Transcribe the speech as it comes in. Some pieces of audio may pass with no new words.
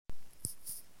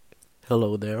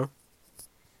Hello there,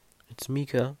 it's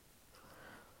Mika.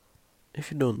 If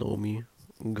you don't know me,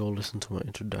 go listen to my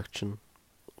introduction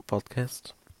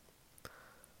podcast.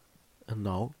 And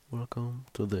now, welcome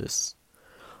to this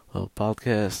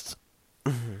podcast.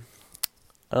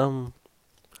 I'm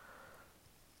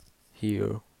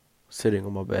here, sitting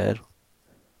on my bed,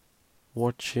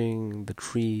 watching the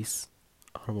trees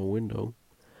out of my window,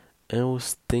 and I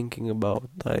was thinking about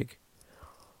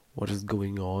what is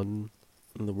going on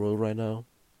in the world right now.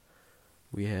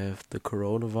 We have the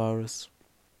coronavirus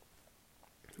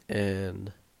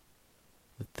and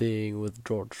the thing with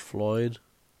George Floyd.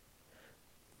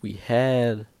 We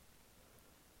had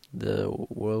the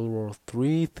World War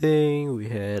III thing. We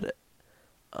had,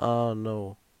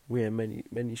 no, we had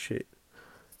many shit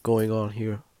going on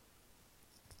here.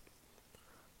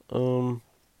 The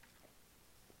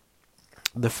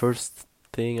first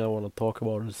thing I want to talk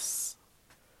about is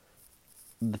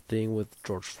the thing with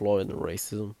George Floyd and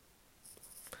racism,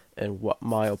 and what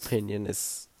my opinion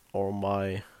is, or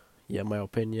my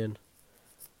opinion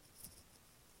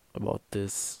about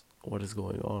this, what is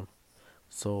going on.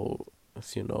 So,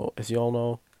 as you all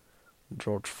know,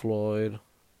 George Floyd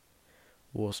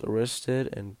was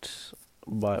arrested and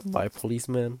by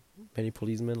policemen, many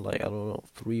policemen, like I don't know,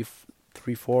 three,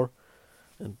 four,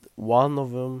 and one of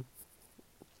them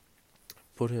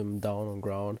put him down on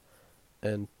ground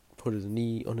and put his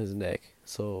knee on his neck.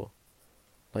 So,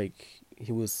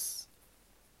 he was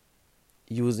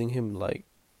using him like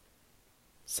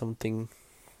something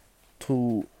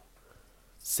to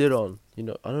sit on. I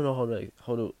don't know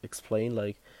how to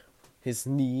explain, his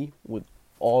knee with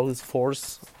all his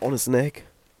force on his neck,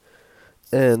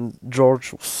 and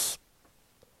George was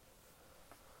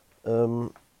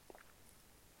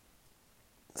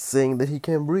saying that he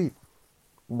can't breathe,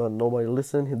 but nobody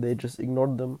listened. They just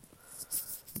ignored them.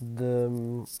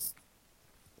 And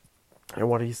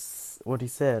what he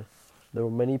said, there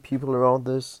were many people around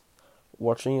this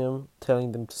watching him,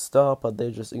 telling them to stop, but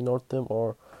they just ignored them,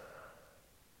 or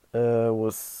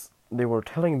they were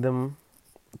telling them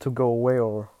to go away,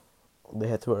 or they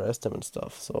had to arrest him and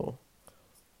stuff. So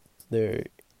they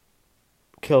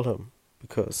killed him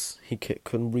because he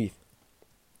couldn't breathe.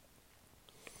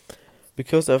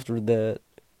 Because after that,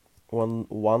 one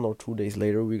or 2 days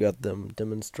later, we got them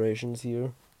demonstrations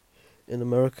here in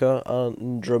America, and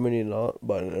in Germany not,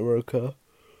 but in America.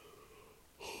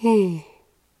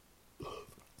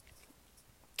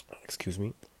 Excuse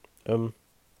me.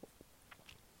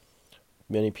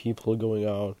 Many people going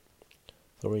out,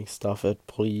 throwing stuff at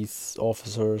police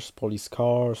officers, police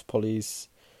cars, police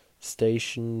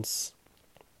stations,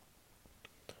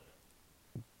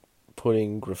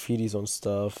 putting graffitis on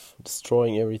stuff,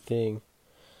 destroying everything,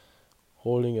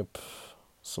 holding up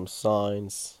some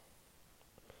signs.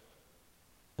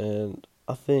 And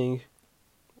I think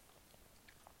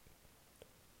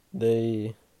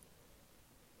they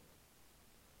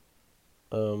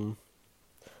I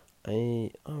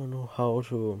don't know how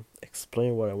to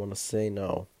explain what I want to say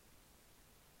now.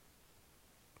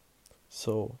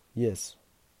 So, yes,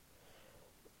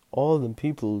 all the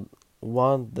people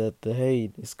want that the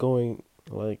hate is going,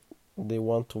 they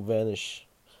want to vanish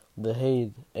the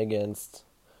hate against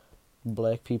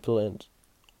black people and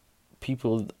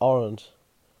people that aren't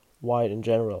white in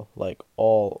general, like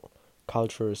all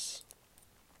cultures.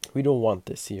 We don't want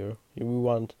this here. We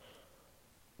want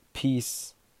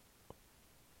peace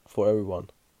for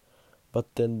everyone.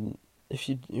 But then if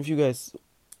you guys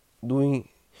doing,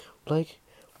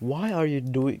 why are you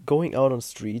going out on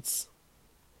streets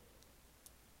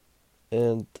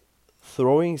and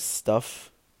throwing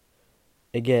stuff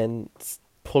against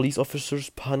police officers,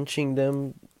 punching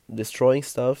them, destroying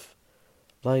stuff,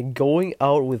 going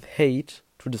out with hate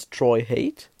to destroy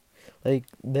hate?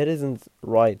 That isn't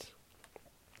right.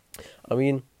 I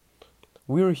mean,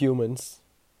 we're humans.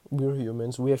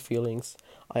 We have feelings.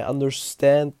 I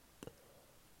understand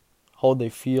how they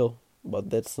feel, but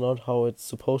that's not how it's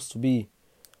supposed to be.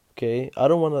 Okay? I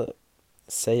don't want to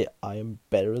say I am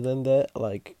better than that,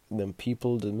 than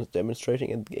people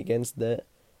demonstrating against that.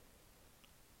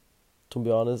 To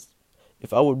be honest,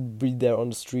 if I would be there on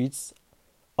the streets,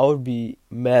 I would be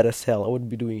mad as hell. I would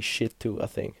be doing shit too, I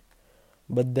think.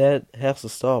 But that has to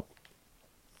stop.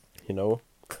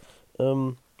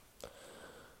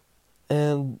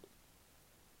 And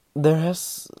there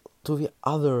has to be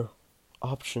other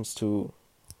options to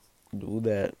do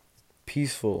that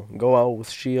peaceful. Go out with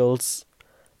shields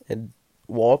and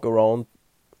walk around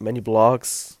many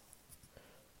blocks.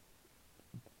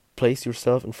 Place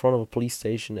yourself in front of a police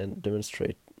station and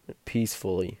demonstrate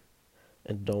peacefully.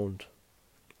 And don't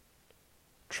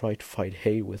try to fight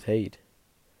hate with hate.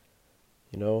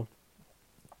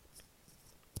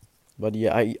 But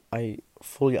yeah, I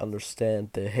fully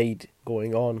understand the hate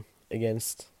going on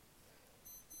against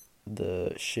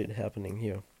the shit happening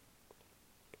here.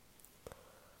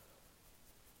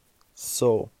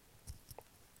 So,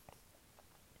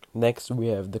 next we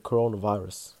have the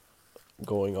coronavirus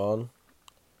going on.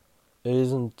 It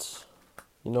isn't,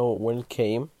 when it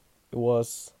came, it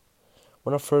was,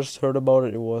 when I first heard about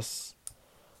it, it was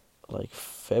like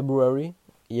February.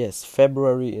 Yes,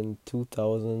 February in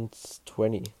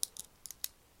 2020.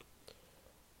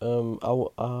 I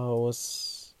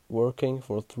was working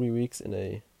for 3 weeks in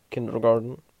a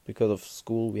kindergarten because of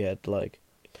school. We had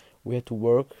to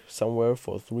work somewhere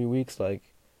for 3 weeks, like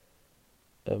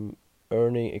um,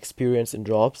 earning experience in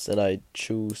jobs, and I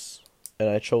chose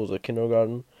a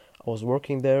kindergarten. I was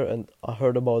working there, and I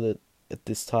heard about it at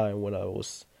this time when I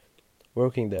was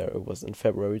working there. It was in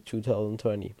February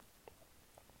 2020.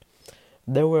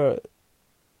 There were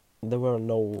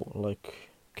no like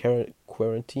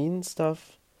quarantine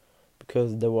stuff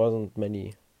because there wasn't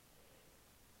many,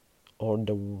 or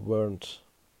there weren't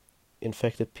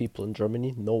infected people in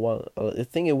Germany. No one. I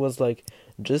think it was like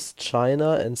just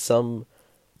China and some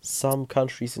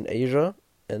countries in Asia,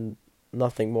 and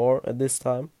nothing more at this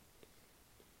time.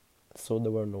 So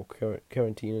there were no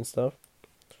quarantine and stuff.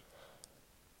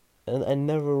 And I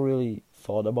never really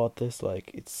thought about this,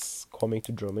 like it's coming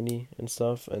to Germany and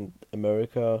stuff, and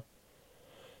America,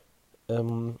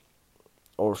 um,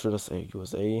 or should I say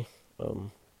USA,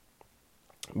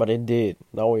 but it did.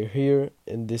 Now we're here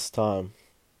in this time.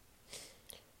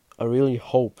 I really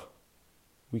hope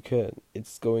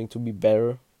it's going to be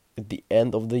better at the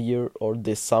end of the year or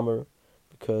this summer,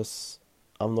 because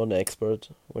I'm not an expert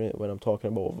when I'm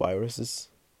talking about viruses,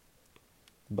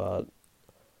 but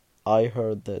I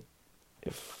heard that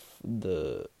if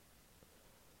the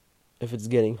if it's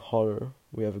getting hotter,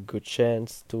 we have a good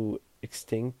chance to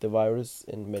extinct the virus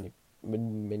in many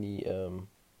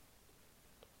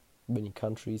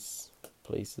countries,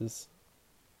 places.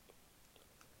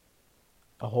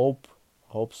 I hope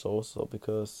so,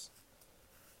 because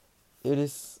it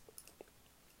is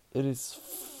it is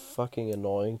fucking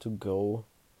annoying to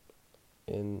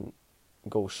in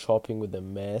go shopping with a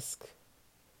mask,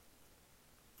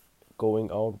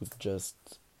 going out with just,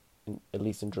 at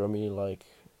least in Germany, like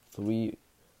three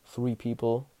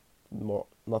people, more,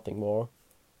 nothing more.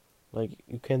 Like,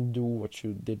 you can't do what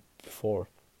you did before.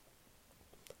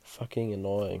 Fucking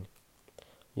annoying.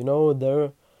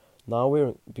 There,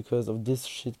 now because of this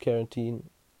shit quarantine,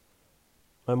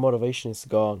 my motivation is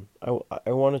gone.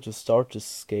 I wanted to start to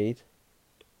skate,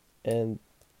 and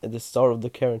at the start of the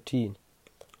quarantine,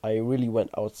 I really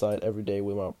went outside every day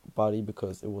with my body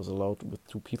because it was allowed with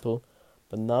two people.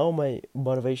 But now my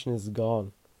motivation is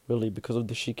gone, really, because of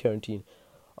the shit quarantine.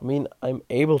 I mean, I'm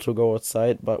able to go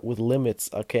outside, but with limits.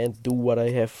 I can't do what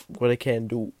I can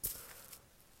do,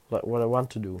 like what I want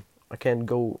to do. I can't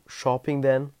go shopping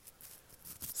then,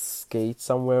 skate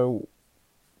somewhere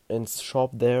and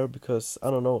shop there, because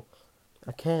I don't know.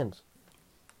 I can't.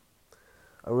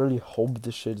 I really hope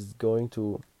this shit is going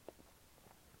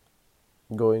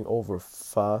over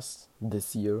fast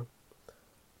this year.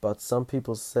 But some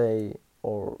people say,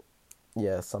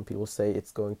 some people say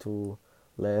it's going to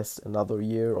last another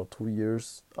year or 2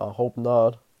 years. I hope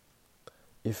not.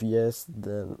 If yes,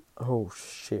 then oh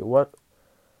shit, what?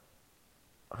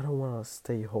 I don't want to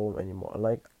stay home anymore.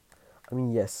 Like, I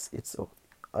mean, yes,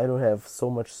 I don't have so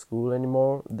much school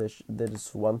anymore. That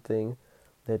is one thing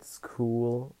that's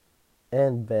cool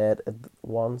and bad at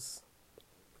once,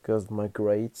 because my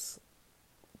grades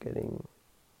getting,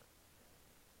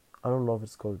 I don't know if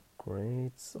it's called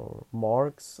grades or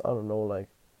marks. I don't know, like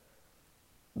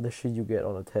the shit you get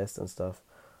on a test and stuff,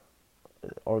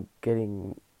 or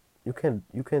getting, you can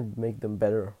make them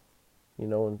better, you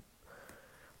know.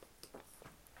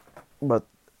 But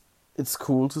it's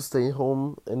cool to stay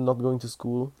home and not going to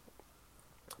school.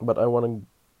 But I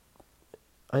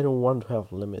don't want to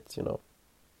have limits.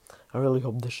 I really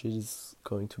hope this shit is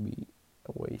going to be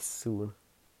away soon.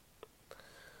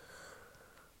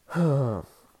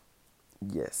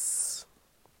 Yes.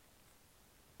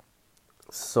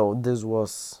 So this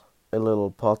was a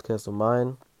little podcast of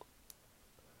mine.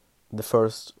 The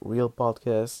first real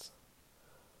podcast.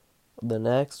 The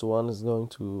next one is going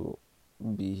to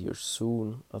be here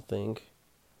soon, I think.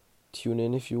 Tune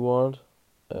in if you want.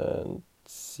 And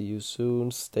see you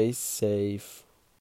soon. Stay safe.